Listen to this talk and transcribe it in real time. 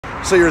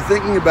So you're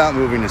thinking about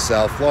moving to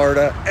South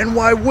Florida, and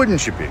why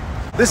wouldn't you be?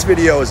 This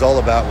video is all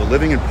about what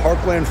living in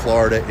Parkland,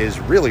 Florida is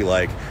really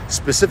like,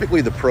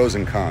 specifically the pros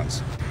and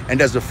cons.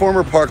 And as a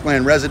former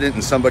Parkland resident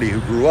and somebody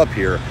who grew up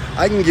here,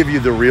 I can give you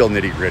the real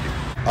nitty-gritty.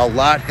 A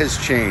lot has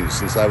changed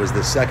since I was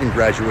the second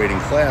graduating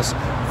class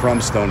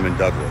from Stoneman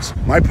Douglas.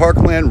 My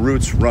Parkland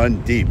roots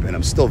run deep, and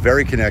I'm still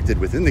very connected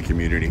within the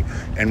community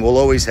and will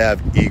always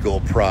have Eagle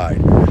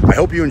pride. I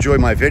hope you enjoy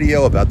my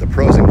video about the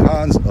pros and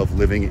cons of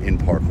living in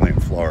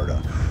Parkland,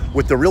 Florida.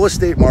 With the real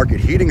estate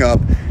market heating up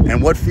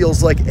and what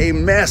feels like a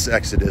mass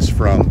exodus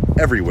from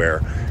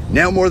everywhere,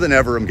 now more than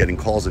ever I'm getting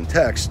calls and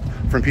texts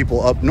from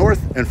people up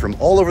north and from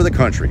all over the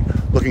country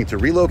looking to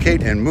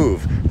relocate and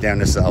move down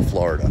to South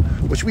Florida,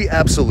 which we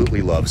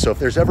absolutely love. So if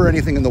there's ever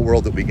anything in the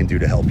world that we can do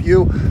to help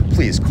you,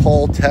 please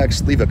call,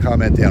 text, leave a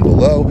comment down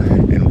below,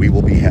 and we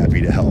will be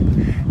happy to help.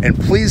 And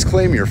please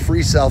claim your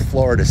free South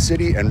Florida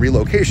city and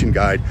relocation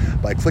guide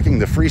by clicking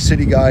the free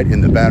city guide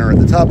in the banner at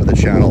the top of the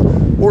channel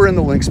or in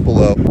the links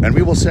below, and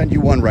we will send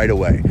you one right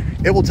away.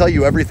 It will tell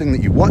you everything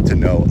that you want to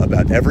know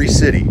about every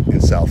city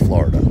in South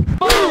Florida.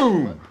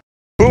 Boom!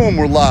 Boom,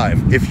 we're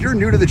live. If you're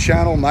new to the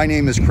channel, my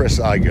name is Chris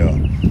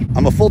Igo.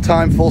 I'm a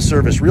full-time,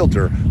 full-service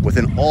realtor with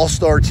an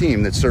all-star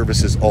team that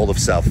services all of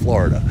South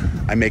Florida.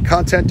 I make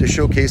content to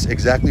showcase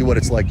exactly what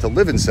it's like to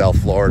live in South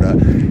Florida,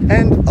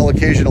 and I'll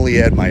occasionally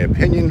add my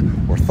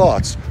opinion or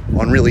thoughts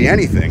on really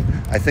anything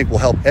I think will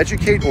help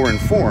educate or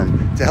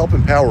inform to help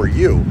empower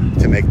you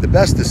to make the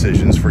best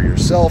decisions for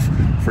yourself,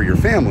 for your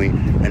family,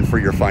 and for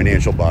your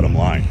financial bottom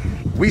line.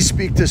 We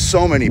speak to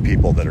so many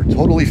people that are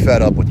totally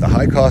fed up with the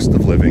high cost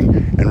of living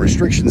and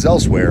restrictions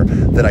elsewhere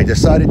that I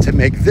decided to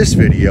make this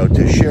video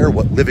to share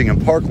what living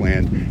in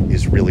Parkland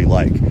is really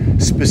like,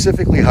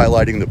 specifically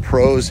highlighting the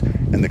pros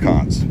and the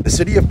cons. The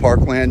city of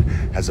Parkland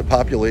has a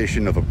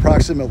population of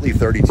approximately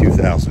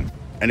 32,000,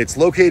 and it's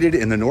located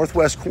in the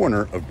northwest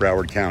corner of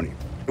Broward County.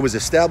 It was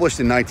established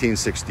in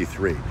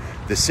 1963.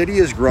 The city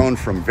has grown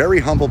from very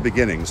humble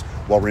beginnings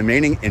while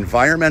remaining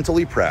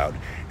environmentally proud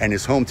and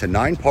is home to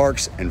 9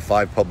 parks and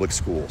 5 public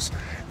schools.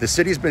 The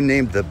city's been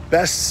named the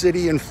best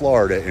city in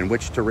Florida in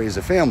which to raise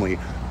a family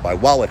by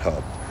Wallet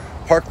Hub.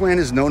 Parkland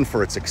is known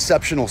for its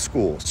exceptional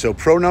schools, so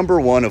pro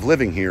number one of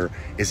living here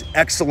is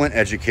excellent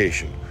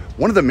education.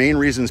 One of the main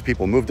reasons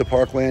people move to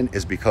Parkland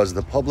is because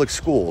the public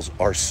schools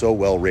are so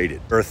well rated.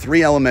 There are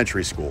 3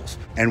 elementary schools,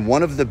 and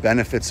one of the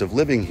benefits of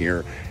living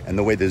here and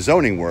the way the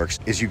zoning works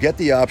is you get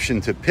the option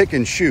to pick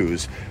and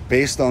choose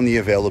based on the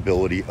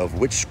availability of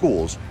which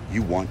schools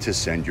you want to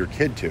send your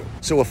kid to.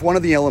 So if one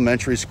of the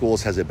elementary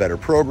schools has a better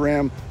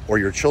program, or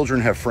your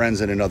children have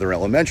friends in another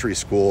elementary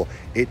school,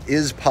 it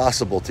is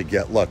possible to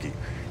get lucky.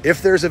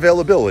 If there's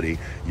availability,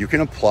 you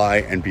can apply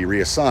and be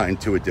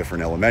reassigned to a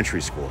different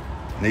elementary school.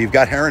 Now you've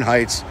got Heron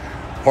Heights,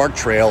 Park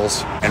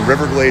Trails, and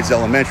Riverglades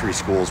elementary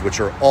schools,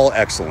 which are all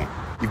excellent.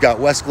 You've got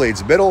West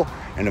Glades Middle,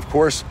 and of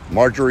course,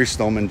 Marjorie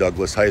Stoneman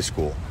Douglas High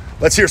School.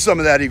 Let's hear some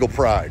of that Eagle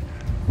pride.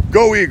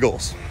 Go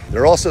Eagles!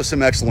 There are also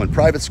some excellent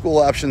private school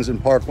options in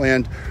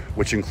Parkland,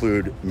 which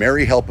include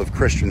Mary Help of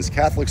Christians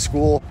Catholic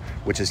School,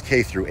 which is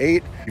K through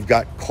 8. You've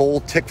got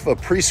Cole Tikva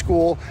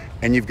Preschool,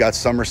 and you've got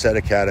Somerset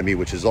Academy,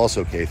 which is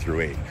also K through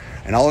 8.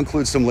 And I'll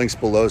include some links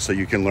below so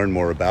you can learn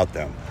more about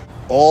them.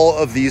 All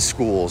of these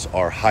schools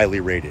are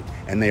highly rated,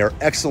 and they are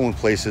excellent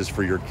places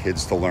for your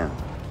kids to learn.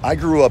 I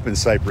grew up in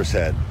Cypress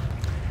Head,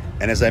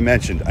 and as I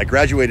mentioned, I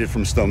graduated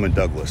from Stoneman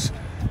Douglas.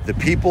 The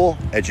people,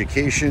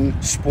 education,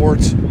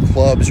 sports,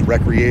 clubs,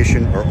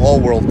 recreation are all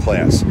world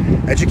class.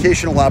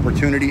 Educational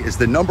opportunity is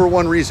the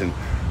 #1 reason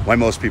why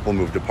most people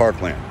move to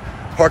Parkland.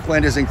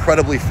 Parkland is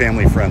incredibly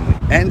family friendly,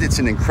 and it's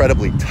an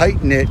incredibly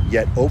tight-knit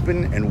yet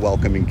open and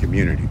welcoming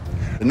community.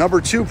 The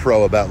 #2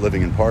 pro about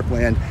living in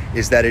Parkland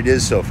is that it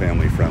is so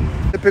family friendly.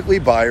 Typically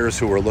buyers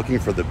who are looking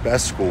for the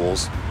best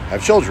schools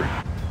have children.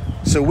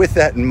 So with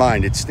that in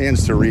mind, it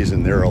stands to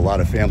reason there are a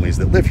lot of families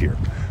that live here.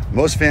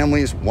 Most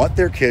families want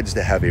their kids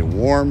to have a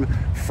warm,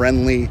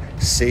 friendly,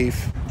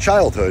 safe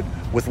childhood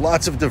with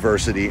lots of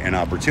diversity and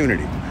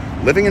opportunity.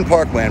 Living in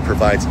Parkland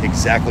provides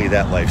exactly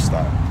that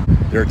lifestyle.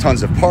 There are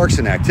tons of parks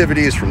and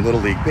activities from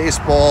Little League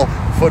Baseball,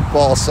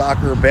 football,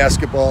 soccer,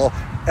 basketball,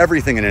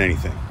 everything and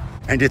anything.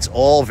 And it's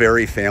all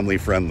very family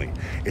friendly.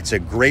 It's a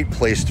great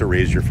place to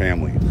raise your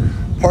family.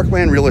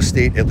 Parkland real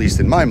estate, at least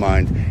in my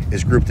mind,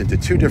 is grouped into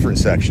 2 different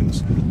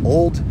sections,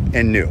 old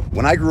and new.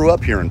 When I grew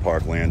up here in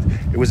Parkland,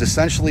 it was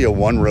essentially a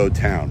one-road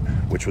town,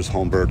 which was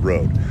Holmberg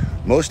Road.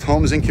 Most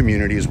homes and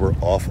communities were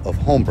off of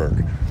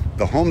Holmberg.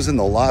 The homes and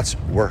the lots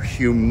were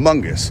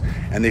humongous,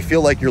 and they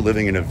feel like you're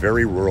living in a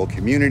very rural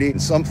community. In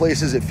some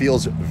places, it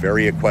feels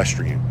very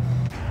equestrian.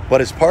 But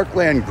as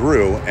Parkland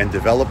grew and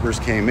developers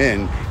came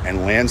in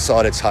and land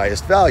sought its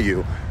highest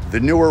value,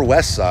 the newer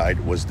west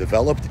side was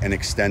developed and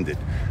extended.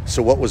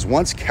 So what was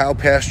once cow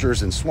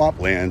pastures and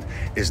swampland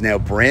is now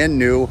brand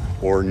new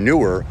or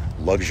newer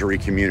luxury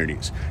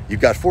communities. You've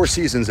got 4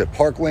 Seasons at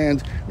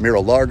Parkland,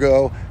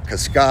 Mira-Largo,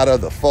 Cascada,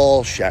 The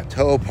Falls,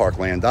 Chateau,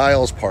 Parkland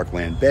Isles,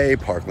 Parkland Bay,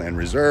 Parkland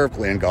Reserve,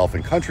 Land Golf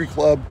and Country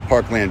Club,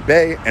 Parkland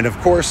Bay, and of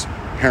course,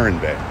 Heron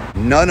Bay.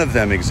 None of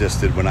them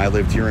existed when I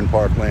lived here in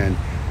Parkland.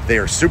 They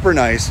are super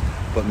nice,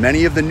 but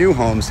many of the new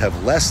homes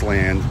have less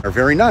land, are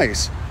very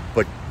nice,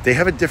 but they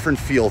have a different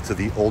feel to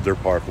the older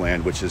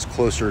Parkland, which is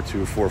closer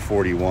to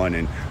 441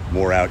 and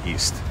more out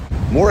east.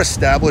 More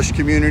established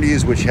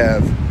communities which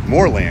have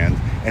more land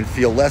and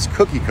feel less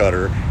cookie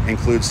cutter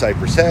include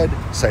Cypress Head,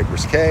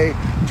 Cypress Cay,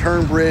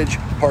 Turnbridge,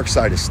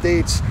 Parkside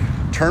Estates,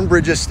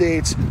 Turnbridge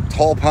Estates,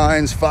 Tall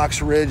Pines,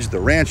 Fox Ridge, The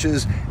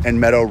Ranches, and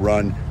Meadow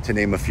Run, to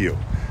name a few.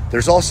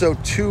 There's also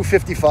 2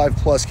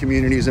 55+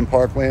 communities in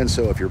Parkland,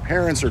 so if your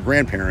parents or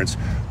grandparents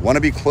want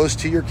to be close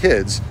to your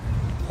kids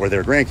or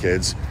their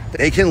grandkids,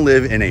 they can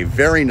live in a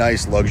very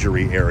nice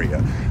luxury area.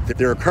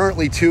 There are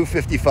currently 2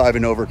 55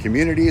 and over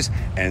communities,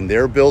 and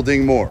they're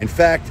building more. In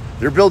fact,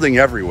 they're building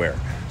everywhere.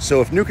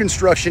 So if new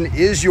construction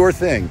is your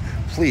thing,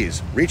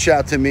 please reach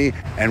out to me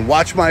and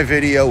watch my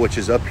video, which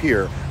is up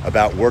here,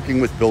 about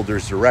working with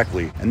builders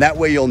directly, and that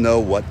way you'll know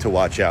what to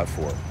watch out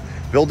for.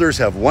 Builders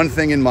have one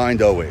thing in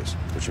mind always,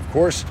 which of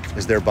course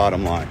is their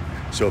bottom line.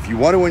 So if you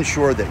want to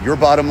ensure that your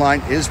bottom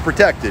line is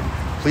protected,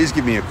 please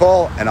give me a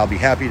call and I'll be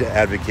happy to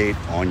advocate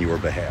on your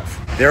behalf.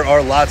 There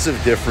are lots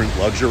of different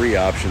luxury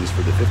options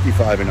for the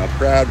 55 and up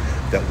crowd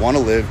that want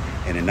to live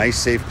in a nice,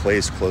 safe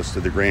place close to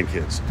their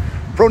grandkids.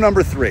 Pro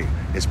number 3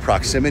 is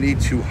proximity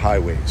to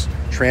highways.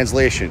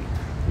 Translation,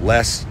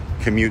 less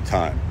commute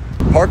time.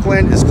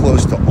 Parkland is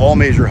close to all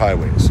major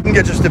highways. You can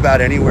get just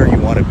about anywhere you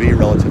want to be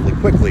relatively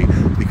quickly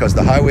because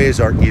the highways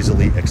are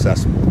easily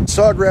accessible.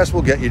 Sawgrass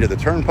will get you to the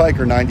Turnpike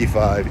or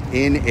 95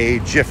 in a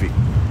jiffy.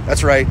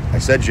 That's right, I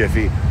said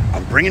jiffy.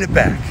 I'm bringing it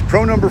back.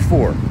 Pro number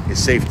 4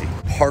 is safety.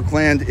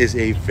 Parkland is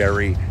a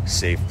very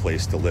safe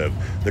place to live.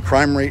 The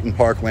crime rate in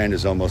Parkland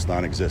is almost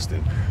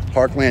non-existent.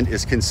 Parkland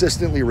is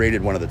consistently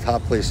rated one of the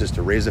top places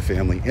to raise a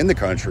family in the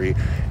country.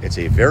 It's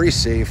a very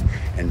safe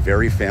and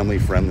very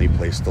family-friendly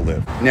place to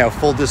live. Now,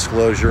 full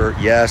disclosure,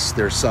 yes,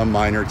 there's some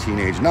minor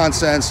teenage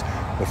nonsense,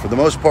 but for the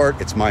most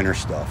part, it's minor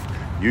stuff.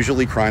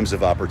 Usually crimes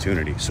of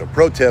opportunity. So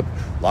pro tip,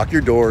 lock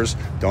your doors,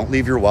 don't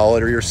leave your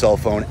wallet or your cell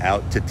phone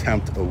out to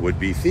tempt a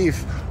would-be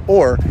thief,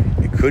 or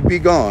it could be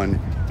gone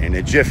in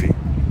a jiffy.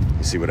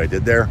 You see what I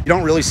did there? You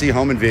don't really see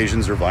home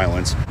invasions or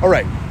violence. All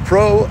right,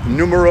 pro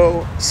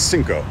numero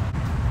 5.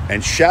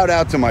 And shout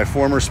out to my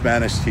former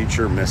Spanish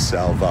teacher, Miss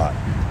Salvat.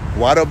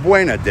 Guada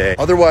Buena Day,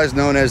 otherwise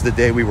known as the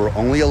day we were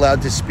only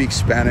allowed to speak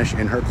Spanish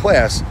in her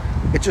class.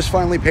 It just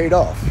finally paid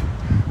off.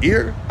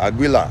 Ir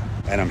Aguila,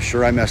 and I'm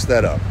sure I messed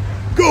that up.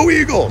 Go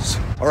Eagles!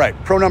 All right,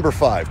 pro number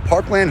 5.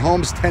 Parkland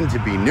homes tend to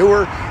be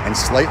newer and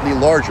slightly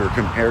larger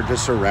compared to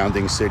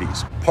surrounding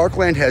cities.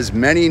 Parkland has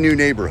many new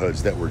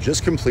neighborhoods that were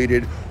just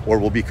completed or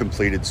will be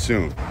completed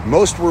soon.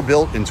 Most were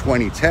built in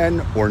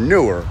 2010 or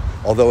newer,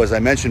 although as I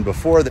mentioned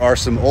before, there are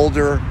some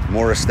older,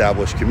 more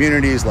established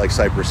communities like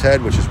Cypress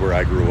Head, which is where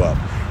I grew up.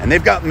 And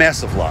they've got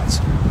massive lots.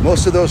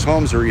 Most of those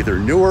homes are either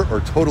newer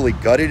or totally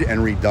gutted and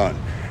redone.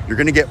 You're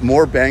gonna get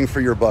more bang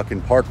for your buck in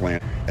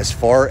Parkland as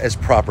far as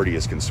property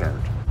is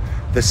concerned.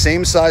 The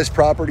same size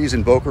properties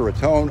in Boca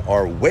Raton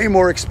are way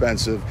more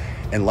expensive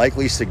and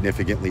likely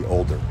significantly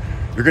older.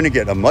 You're gonna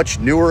get a much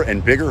newer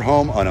and bigger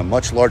home on a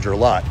much larger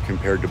lot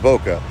compared to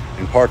Boca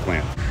and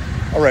Parkland.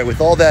 All right,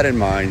 with all that in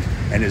mind,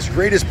 and as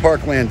great as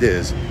Parkland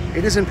is,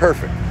 it isn't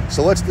perfect.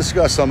 So let's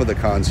discuss some of the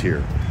cons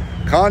here.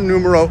 Con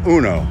numero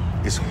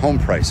 1 is home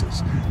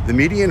prices. The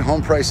median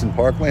home price in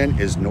Parkland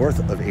is north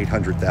of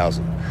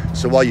 $800,000.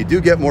 So while you do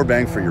get more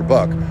bang for your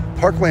buck,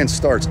 Parkland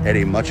starts at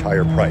a much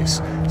higher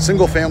price.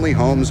 Single-family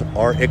homes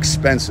are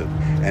expensive,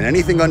 and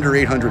anything under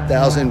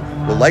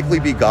 $800,000 will likely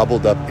be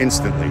gobbled up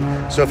instantly.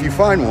 So if you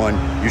find one,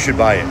 you should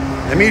buy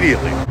it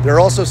immediately. There are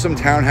also some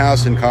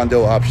townhouse and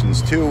condo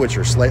options too, which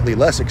are slightly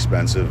less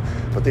expensive,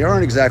 but they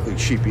aren't exactly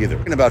cheap either,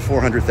 in about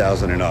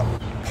 $400,000 and up.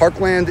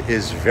 Parkland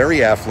is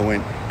very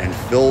affluent and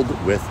filled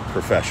with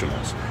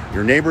professionals.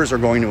 Your neighbors are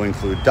going to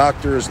include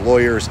doctors,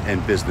 lawyers,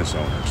 and business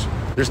owners.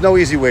 There's no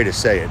easy way to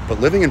say it,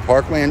 but living in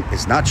Parkland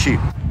is not cheap.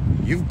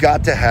 You've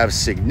got to have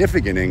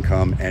significant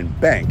income and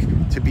bank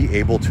to be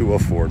able to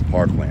afford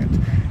Parkland.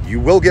 You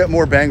will get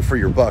more bang for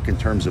your buck in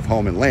terms of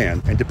home and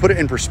land, and to put it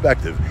in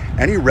perspective,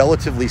 any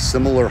relatively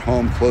similar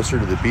home closer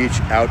to the beach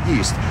out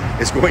east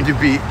is going to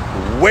be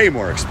way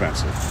more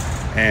expensive.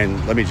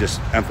 And let me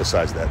just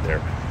emphasize that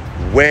there.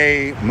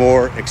 Way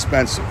more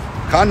expensive.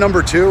 Con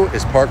number 2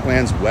 is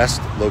Parkland's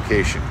west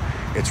location.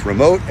 It's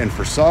remote, and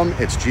for some,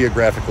 it's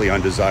geographically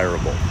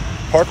undesirable.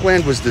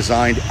 Parkland was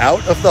designed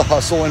out of the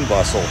hustle and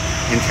bustle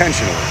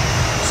intentionally.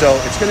 So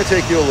it's going to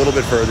take you a little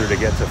bit further to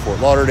get to Fort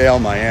Lauderdale,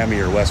 Miami,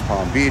 or West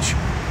Palm Beach,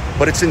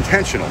 but it's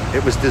intentional.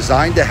 It was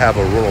designed to have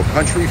a rural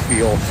country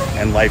feel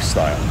and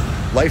lifestyle.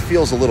 Life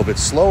feels a little bit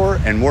slower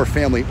and more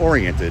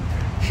family-oriented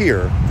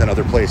here than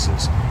other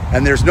places.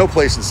 And there's no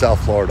place in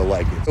South Florida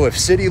like it. So if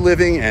city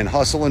living and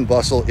hustle and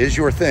bustle is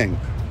your thing,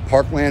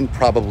 Parkland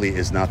probably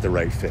is not the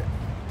right fit.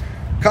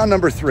 Con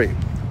number 3,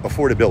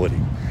 affordability.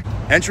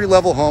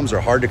 Entry-level homes are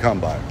hard to come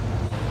by.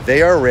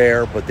 They are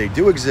rare, but they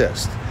do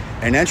exist.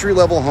 An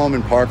entry-level home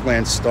in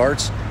Parkland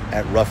starts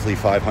at roughly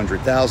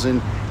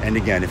 $500,000. And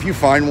again, if you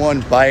find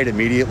one, buy it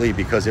immediately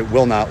because it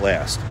will not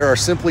last. There are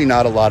simply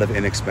not a lot of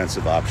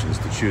inexpensive options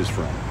to choose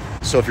from.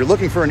 So if you're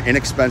looking for an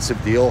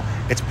inexpensive deal,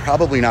 it's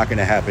probably not going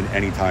to happen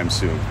anytime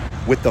soon.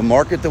 With the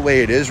market the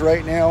way it is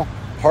right now,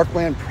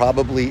 Parkland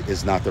probably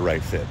is not the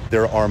right fit.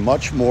 There are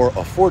much more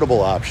affordable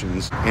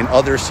options in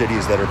other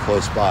cities that are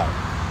close by.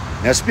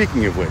 Now,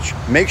 speaking of which,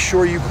 make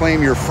sure you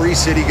claim your free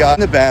city guide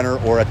in the banner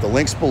or at the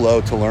links below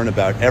to learn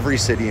about every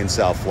city in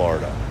South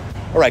Florida.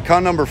 All right,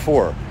 con number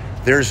 4,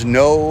 there's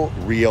no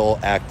real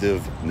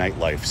active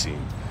nightlife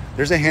scene.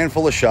 There's a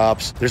handful of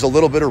shops, there's a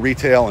little bit of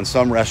retail and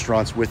some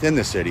restaurants within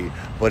the city,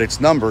 but it's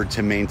numbered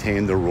to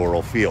maintain the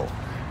rural feel.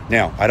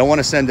 Now, I don't want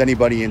to send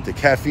anybody into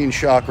caffeine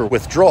shock or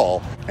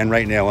withdrawal, and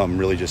right now I'm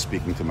really just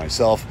speaking to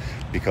myself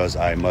because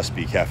I must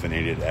be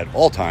caffeinated at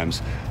all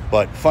times.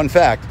 But fun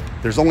fact,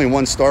 there's only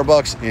one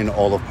Starbucks in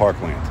all of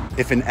Parkland.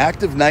 If an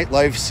active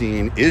nightlife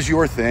scene is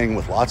your thing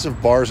with lots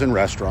of bars and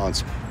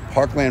restaurants,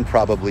 Parkland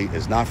probably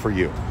is not for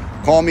you.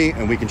 Call me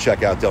and we can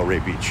check out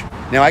Delray Beach.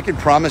 Now, I can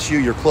promise you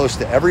you're close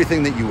to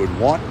everything that you would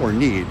want or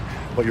need,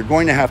 but you're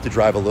going to have to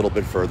drive a little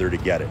bit further to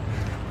get it.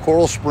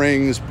 Coral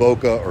Springs,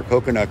 Boca, or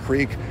Coconut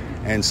Creek,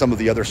 and some of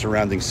the other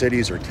surrounding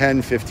cities are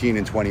 10, 15,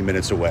 and 20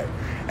 minutes away.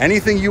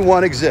 Anything you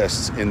want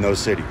exists in those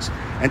cities.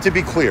 And to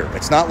be clear,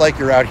 it's not like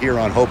you're out here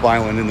on Hope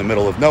Island in the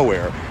middle of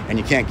nowhere and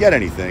you can't get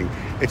anything.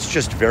 It's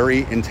just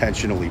very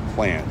intentionally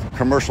planned.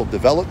 Commercial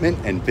development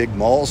and big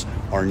malls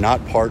are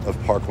not part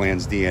of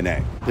Parkland's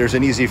DNA. There's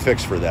an easy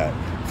fix for that.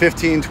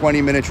 15,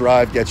 20-minute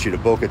drive gets you to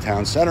Boca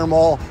Town Center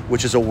Mall,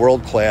 which is a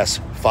world-class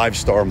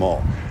 5-star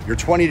mall. You're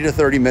 20 to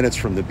 30 minutes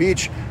from the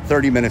beach,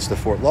 30 minutes to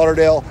Fort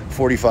Lauderdale,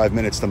 45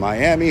 minutes to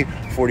Miami,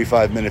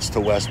 45 minutes to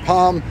West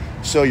Palm.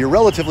 So you're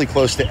relatively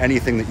close to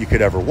anything that you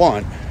could ever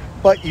want,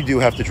 but you do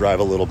have to drive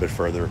a little bit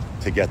further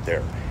to get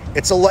there.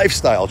 It's a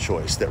lifestyle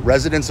choice that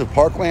residents of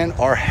Parkland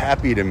are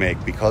happy to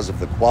make because of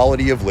the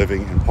quality of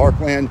living in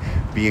Parkland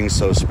being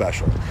so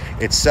special.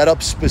 It's set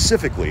up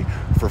specifically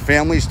for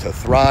families to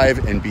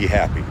thrive and be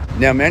happy.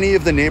 Now, many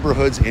of the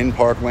neighborhoods in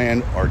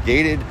Parkland are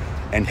gated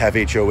and have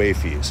HOA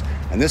fees,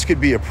 and this could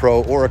be a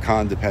pro or a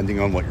con depending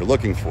on what you're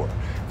looking for.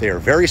 They are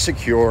very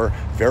secure,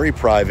 very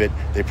private.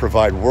 They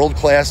provide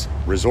world-class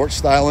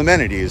resort-style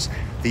amenities.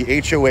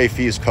 The HOA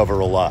fees cover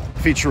a lot,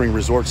 featuring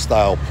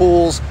resort-style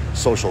pools,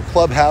 social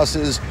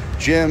clubhouses,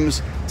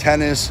 gyms,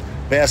 tennis,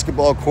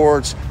 basketball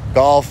courts,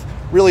 golf.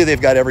 Really,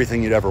 they've got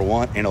everything you'd ever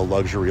want in a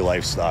luxury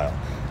lifestyle.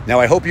 Now,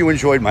 I hope you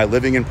enjoyed my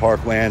Living in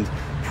Parkland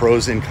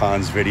pros and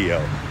cons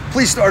video.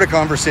 Please start a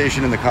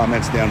conversation in the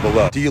comments down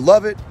below. Do you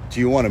love it?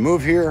 Do you want to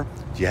move here?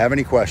 Do you have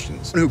any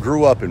questions? Who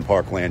grew up in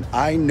Parkland,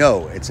 I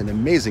know it's an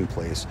amazing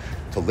place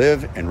to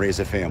live and raise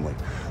a family.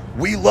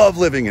 We love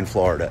living in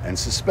Florida and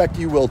suspect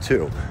you will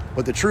too.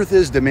 But the truth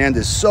is, demand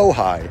is so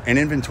high and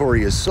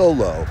inventory is so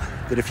low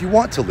that if you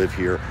want to live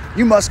here,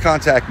 you must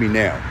contact me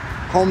now.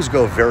 Homes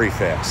go very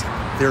fast.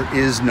 There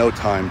is no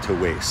time to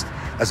waste.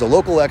 As a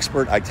local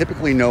expert, I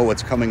typically know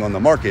what's coming on the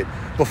market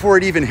before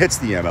it even hits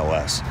the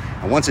MLS.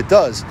 And once it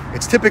does,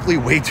 it's typically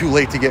way too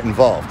late to get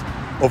involved.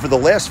 Over the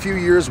last few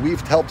years, we've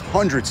helped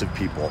hundreds of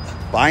people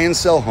buy and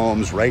sell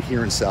homes right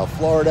here in South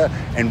Florida,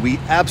 and we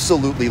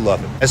absolutely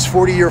love it. As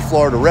 40-year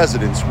Florida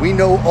residents, we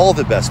know all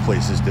the best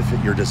places to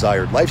fit your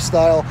desired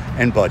lifestyle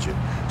and budget.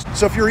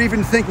 So if you're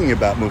even thinking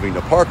about moving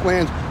to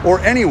Parkland or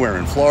anywhere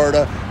in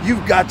Florida,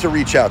 you've got to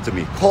reach out to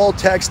me. Call,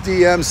 text,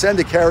 DM, send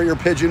a carrier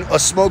pigeon, a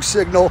smoke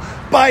signal,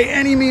 by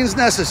any means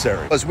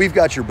necessary. Because we've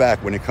got your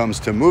back when it comes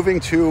to moving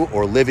to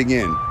or living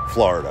in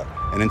Florida.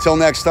 And until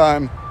next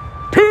time,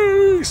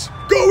 peace!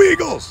 Go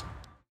Eagles!